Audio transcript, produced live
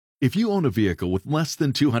If you own a vehicle with less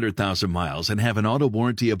than 200,000 miles and have an auto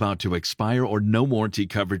warranty about to expire or no warranty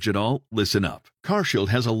coverage at all, listen up. CarShield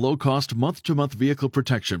has a low-cost month-to-month vehicle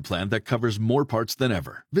protection plan that covers more parts than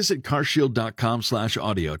ever. Visit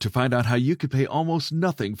carshield.com/audio to find out how you could pay almost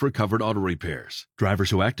nothing for covered auto repairs. Drivers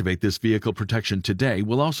who activate this vehicle protection today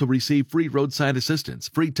will also receive free roadside assistance,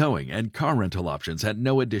 free towing, and car rental options at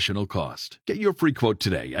no additional cost. Get your free quote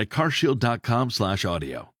today at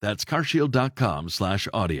carshield.com/audio. That's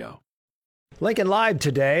carshield.com/audio. Lincoln Live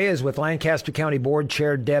today is with Lancaster County Board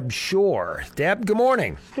Chair Deb Schor. Deb, good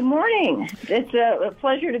morning. Good morning. It's a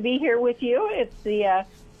pleasure to be here with you. It's the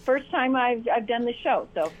first time I've done the show,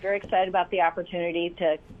 so very excited about the opportunity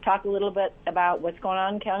to talk a little bit about what's going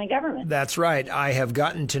on in county government. That's right. I have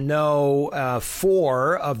gotten to know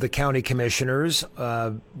 4 of the county commissioners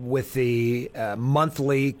with the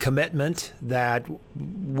monthly commitment that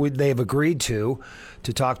they've agreed to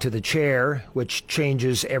talk to the chair, which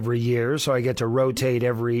changes every year. So I get to rotate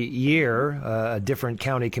every year a different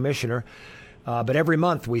county commissioner. But every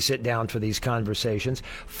month we sit down for these conversations.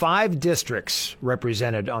 5 districts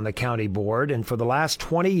represented on the county board. And for the last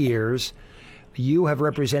 20 years, you have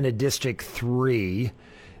represented District 3.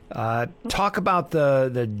 Talk about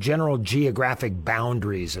the general geographic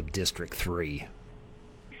boundaries of District 3.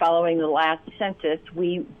 Following the last census,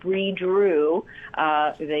 we redrew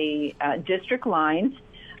the district lines.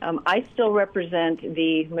 I still represent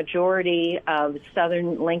the majority of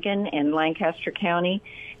southern Lincoln and Lancaster County,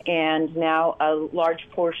 and now a large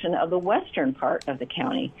portion of the western part of the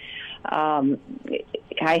county.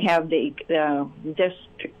 I have the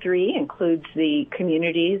District 3 includes the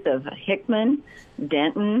communities of Hickman,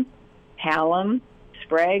 Denton, Hallam,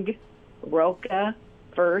 Sprague, Roca,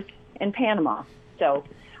 Firth, and Panama. So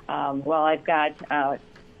while I've got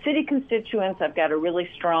city constituents, I've got a really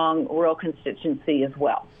strong rural constituency as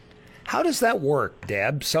well. How does that work,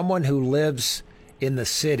 Deb? Someone who lives in the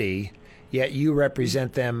city, yet you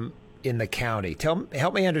represent them in the county.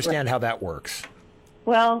 Help me understand how that works.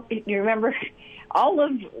 Well, you remember, all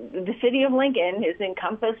of the city of Lincoln is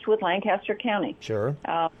encompassed with Lancaster County. Sure.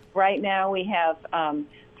 Right now we have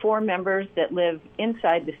 4 members that live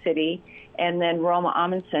inside the city, and then Roma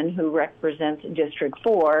Amundsen, who represents District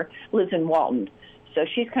 4, lives in Walton. So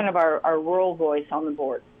she's kind of our rural voice on the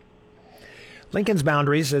board. Lincoln's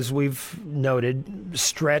boundaries, as we've noted,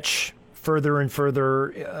 stretch further and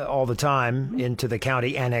further all the time into the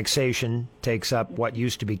county. Annexation takes up what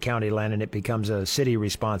used to be county land and it becomes a city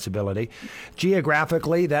responsibility.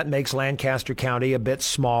 Geographically, that makes Lancaster County a bit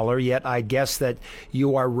smaller, yet I guess that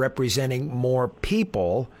you are representing more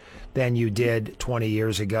people than you did 20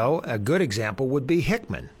 years ago. A good example would be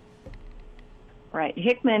Hickman. Right.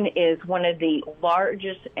 Hickman is one of the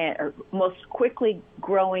largest or most quickly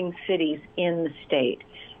growing cities in the state,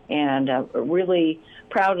 and really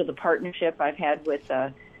proud of the partnership I've had with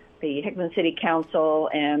the Hickman City Council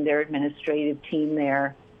and their administrative team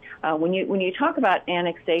there. When you talk about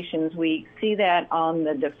annexations, we see that on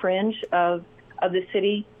the fringe of the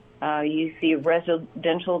city. You see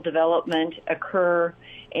residential development occur,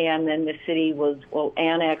 and then the city will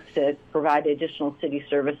annex to provide additional city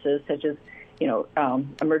services such as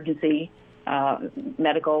emergency,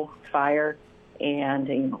 medical, fire,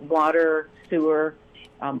 and water, sewer,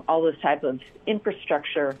 all this type of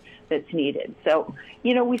infrastructure that's needed. So,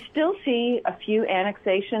 we still see a few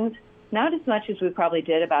annexations, not as much as we probably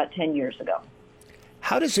did about 10 years ago.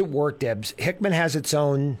 How does it work, Debs? Hickman has its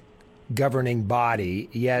own governing body,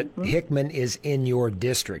 yet Hickman is in your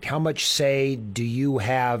district. How much say do you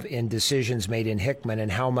have in decisions made in Hickman,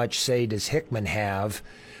 and how much say does Hickman have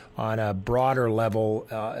on a broader level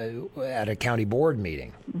at a county board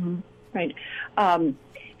meeting? Mm-hmm. Right.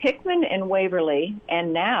 Hickman and Waverly,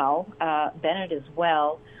 and now Bennett as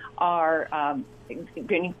well, are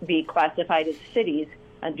going to be classified as cities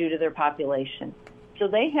due to their population. So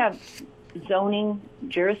they have zoning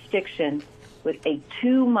jurisdiction with a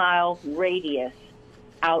 2-mile radius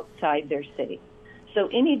outside their city. So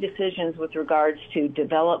any decisions with regards to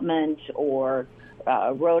development or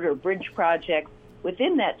road or bridge projects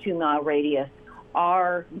within that 2-mile radius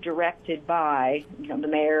are directed by the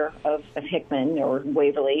mayor of Hickman or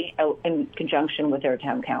Waverly in conjunction with their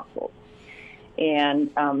town councils.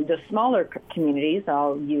 And the smaller communities,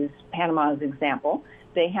 I'll use Panama as an example,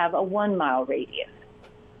 they have a 1-mile radius.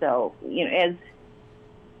 So, as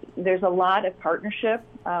there's a lot of partnership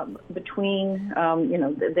between,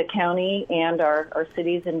 the county and our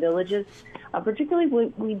cities and villages. Particularly,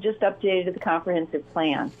 we just updated the comprehensive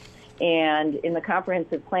plan. And in the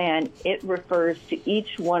comprehensive plan, it refers to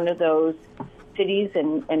each one of those cities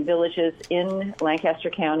and villages in Lancaster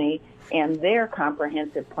County and their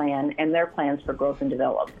comprehensive plan and their plans for growth and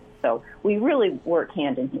development. So we really work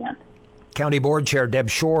hand in hand. County Board Chair Deb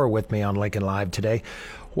Shore with me on Lincoln Live today.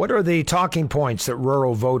 What are the talking points that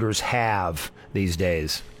rural voters have these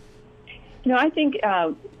days? I think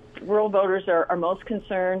rural voters are most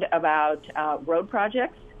concerned about road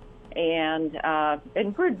projects and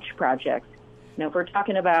bridge projects. If we're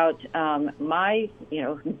talking about my,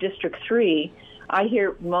 District 3, I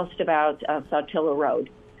hear most about Saltillo Road.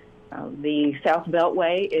 The South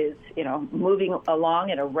Beltway is, moving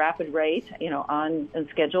along at a rapid rate, on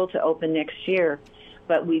schedule to open next year.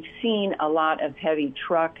 But we've seen a lot of heavy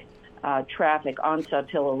truck traffic on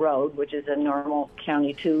Saltillo Road, which is a normal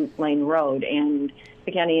county 2-lane road, and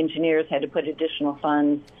the county engineers had to put additional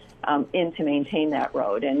funds in to maintain that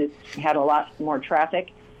road, and it's had a lot more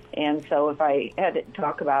traffic. And so if I had to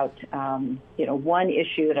talk about, one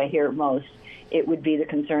issue that I hear most, it would be the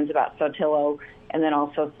concerns about Saltillo and then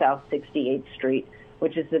also South 68th Street,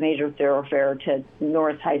 which is the major thoroughfare to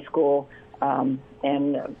North High School and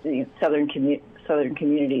the southern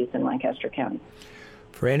communities in Lancaster County.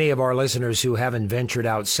 For any of our listeners who haven't ventured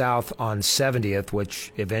out south on 70th,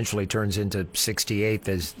 which eventually turns into 68th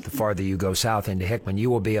as the farther you go south into Hickman, you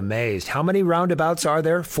will be amazed. How many roundabouts are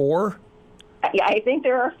there? 4? Yeah, I think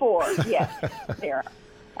there are 4. Yes, there are.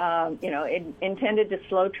 Intended to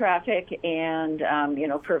slow traffic and,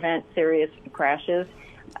 prevent serious crashes.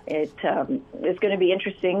 It's going to be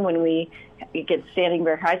interesting when we get Standing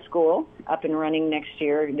Bear High School up and running next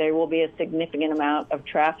year. There will be a significant amount of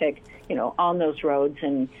traffic, on those roads,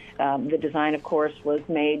 and the design, of course, was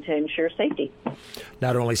made to ensure safety.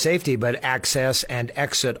 Not only safety, but access and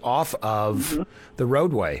exit off of the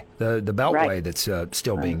roadway, the beltway that's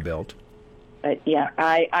still being built. But yeah,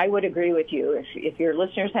 I would agree with you. If your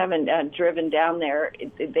listeners haven't driven down there,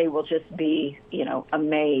 they will just be,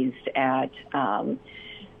 amazed at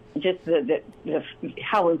just the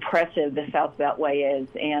how impressive the South Beltway is.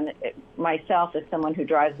 And myself, as someone who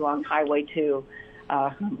drives along Highway 2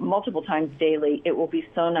 multiple times daily, it will be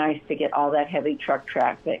so nice to get all that heavy truck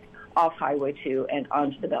traffic off Highway 2 and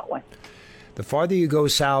onto the Beltway. The farther you go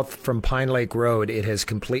south from Pine Lake Road, it has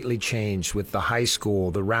completely changed with the high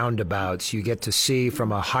school, the roundabouts. You get to see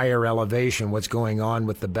from a higher elevation what's going on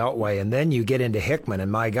with the Beltway. And then you get into Hickman,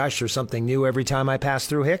 and my gosh, there's something new every time I pass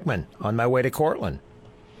through Hickman on my way to Cortland.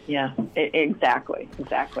 Yeah, exactly.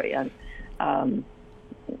 And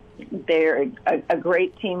they're a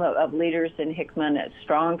great team of leaders in Hickman, a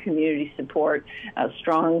strong community support, a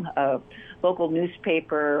strong local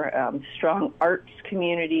newspaper, strong arts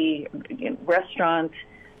community, restaurants.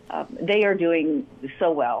 They are doing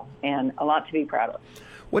so well, and a lot to be proud of.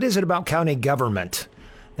 What is it about county government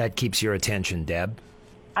that keeps your attention, Deb?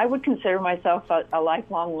 I would consider myself a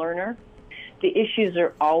lifelong learner. The issues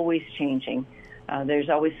are always changing. There's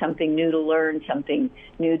always something new to learn, something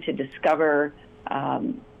new to discover.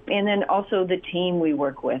 And then also the team we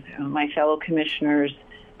work with, my fellow commissioners,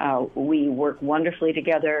 we work wonderfully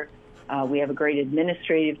together. We have a great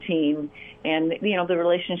administrative team, and the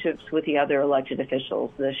relationships with the other elected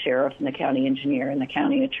officials, the sheriff and the county engineer and the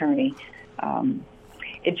county attorney.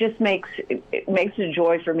 It just makes it a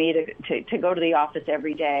joy for me to go to the office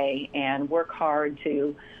every day and work hard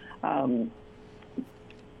to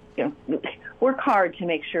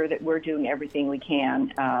make sure that we're doing everything we can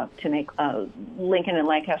to make Lincoln and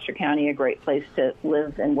Lancaster County a great place to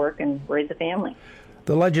live and work and raise a family.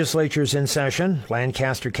 The legislature's in session.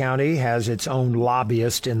 Lancaster County has its own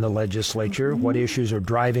lobbyist in the legislature. What issues are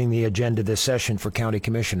driving the agenda this session for county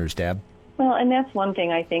commissioners, Deb? Well, and that's one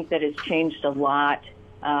thing I think that has changed a lot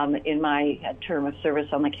in my term of service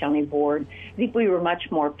on the county board. I think we were much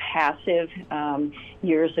more passive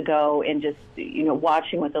years ago and just,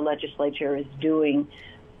 watching what the legislature is doing.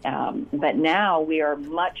 But now we are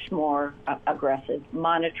much more aggressive,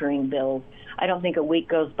 monitoring bills. I don't think a week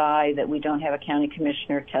goes by that we don't have a county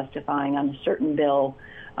commissioner testifying on a certain bill.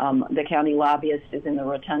 The county lobbyist is in the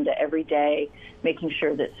rotunda every day, making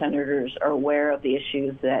sure that senators are aware of the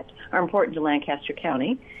issues that are important to Lancaster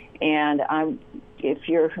County. And I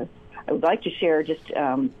would like to share just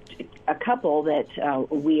a couple that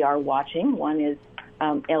we are watching. One is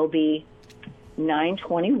LB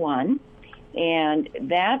 921, and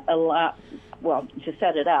that to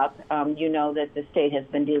set it up, that the state has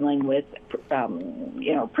been dealing with,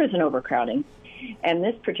 prison overcrowding. And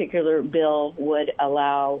this particular bill would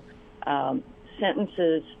allow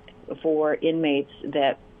sentences for inmates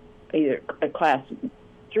that either a Class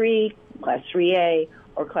 3, Class 3A,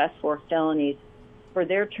 or Class 4 felonies for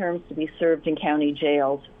their terms to be served in county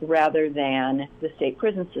jails rather than the state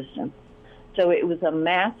prison system. So it was a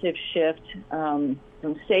massive shift from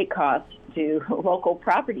state costs to local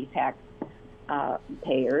property tax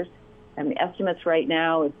payers. estimates right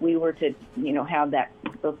now, if we were to, have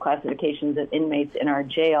those classifications of inmates in our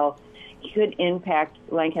jail, could impact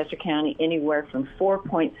Lancaster County anywhere from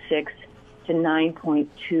 $4.6 to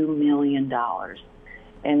 $9.2 million.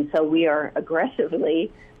 And so we are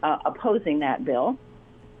aggressively opposing that bill.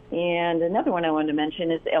 And another one I wanted to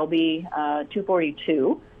mention is LB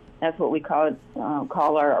 242. That's what we call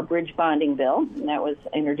our bridge bonding bill, and that was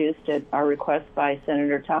introduced at our request by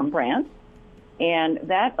Senator Tom Brandt. And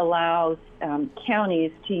that allows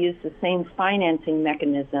counties to use the same financing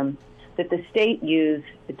mechanism that the state used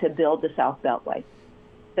to build the South Beltway.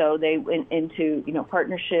 So they went into,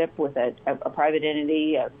 partnership with a private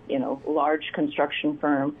entity, a large construction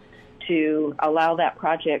firm, to allow that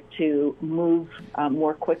project to move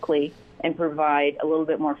more quickly and provide a little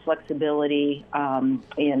bit more flexibility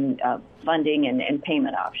in funding and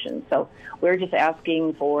payment options. So we're just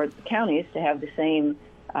asking for the counties to have the same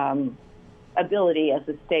ability as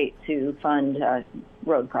the state to fund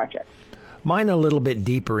road projects. Mine a little bit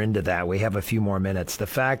deeper into that. We have a few more minutes. The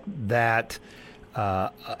fact that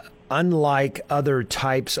unlike other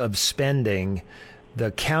types of spending,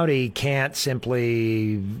 the county can't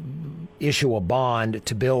simply issue a bond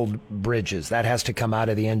to build bridges. That has to come out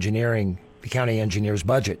of the county engineer's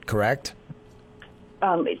budget, correct?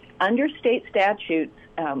 Under state statutes,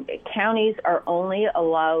 counties are only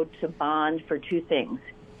allowed to bond for two things.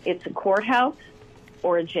 It's a courthouse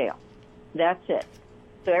or a jail. That's it.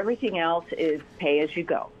 So everything else is pay as you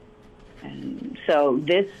go. And so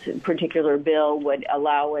this particular bill would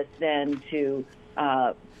allow us then to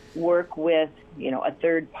work with, a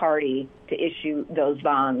third party to issue those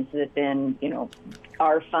bonds that then,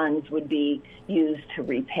 our funds would be used to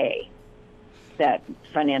repay that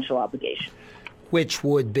financial obligation. Which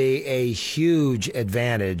would be a huge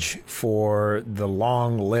advantage for the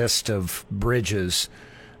long list of bridges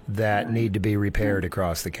that need to be repaired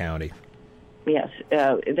across the county. Yes,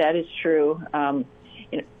 that is true.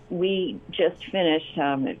 We just finished,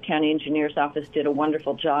 the county engineer's office did a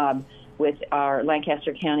wonderful job with our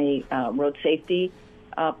Lancaster County road safety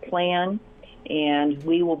plan, and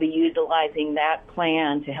we will be utilizing that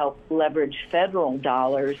plan to help leverage federal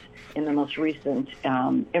dollars in the most recent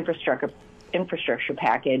infrastructure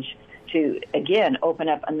package to, again, open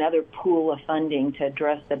up another pool of funding to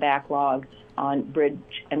address the backlog on bridge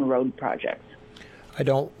and road projects. I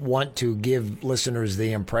don't want to give listeners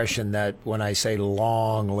the impression that when I say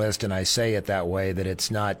long list, and I say it that way, that it's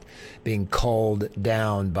not being culled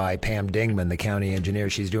down by Pam Dingman, the county engineer.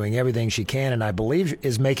 She's doing everything she can, and I believe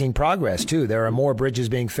is making progress, too. There are more bridges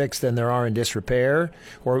being fixed than there are in disrepair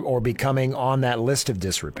or becoming on that list of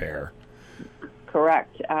disrepair.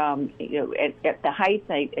 Correct. At the height,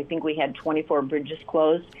 I think we had 24 bridges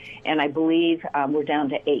closed, and I believe we're down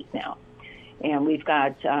to 8 now. And we've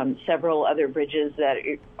got several other bridges that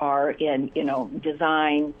are in,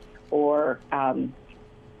 design or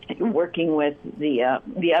working with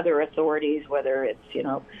the other authorities, whether it's,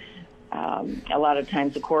 a lot of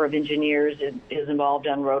times the Corps of Engineers is involved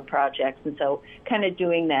on road projects. And so kind of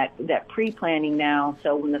doing that pre-planning now,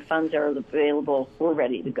 so when the funds are available, we're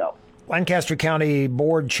ready to go. Lancaster County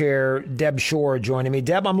Board Chair Deb Shore joining me.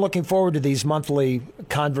 Deb, I'm looking forward to these monthly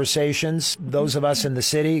conversations. Those of us in the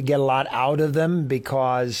city get a lot out of them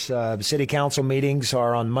because city council meetings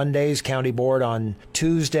are on Mondays, county board on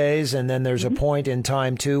Tuesdays, and then there's a point in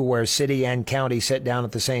time, too, where city and county sit down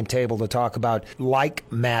at the same table to talk about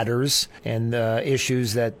like matters and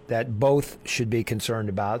issues that both should be concerned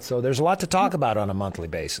about. So there's a lot to talk about on a monthly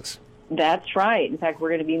basis. That's right. In fact, we're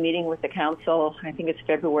going to be meeting with the council, I think it's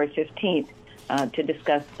February 15th, to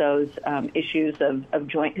discuss those issues of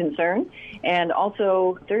joint concern. And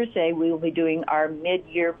also Thursday, we will be doing our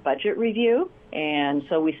mid-year budget review. And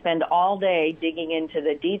so we spend all day digging into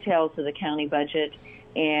the details of the county budget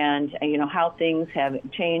and, how things have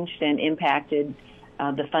changed and impacted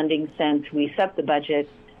the funding since we set the budget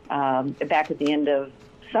back at the end of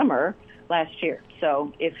summer last year.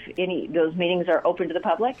 So if those meetings are open to the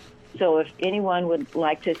public, so if anyone would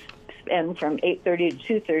like to spend from 8:30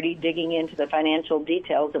 to 2:30 digging into the financial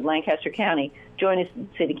details of Lancaster County, join us in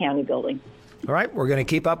the City County building. All right, we're going to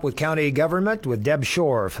keep up with county government with Deb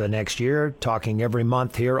Shore for the next year, talking every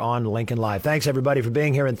month here on Lincoln Live. Thanks, everybody, for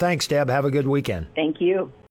being here, and thanks, Deb. Have a good weekend. Thank you.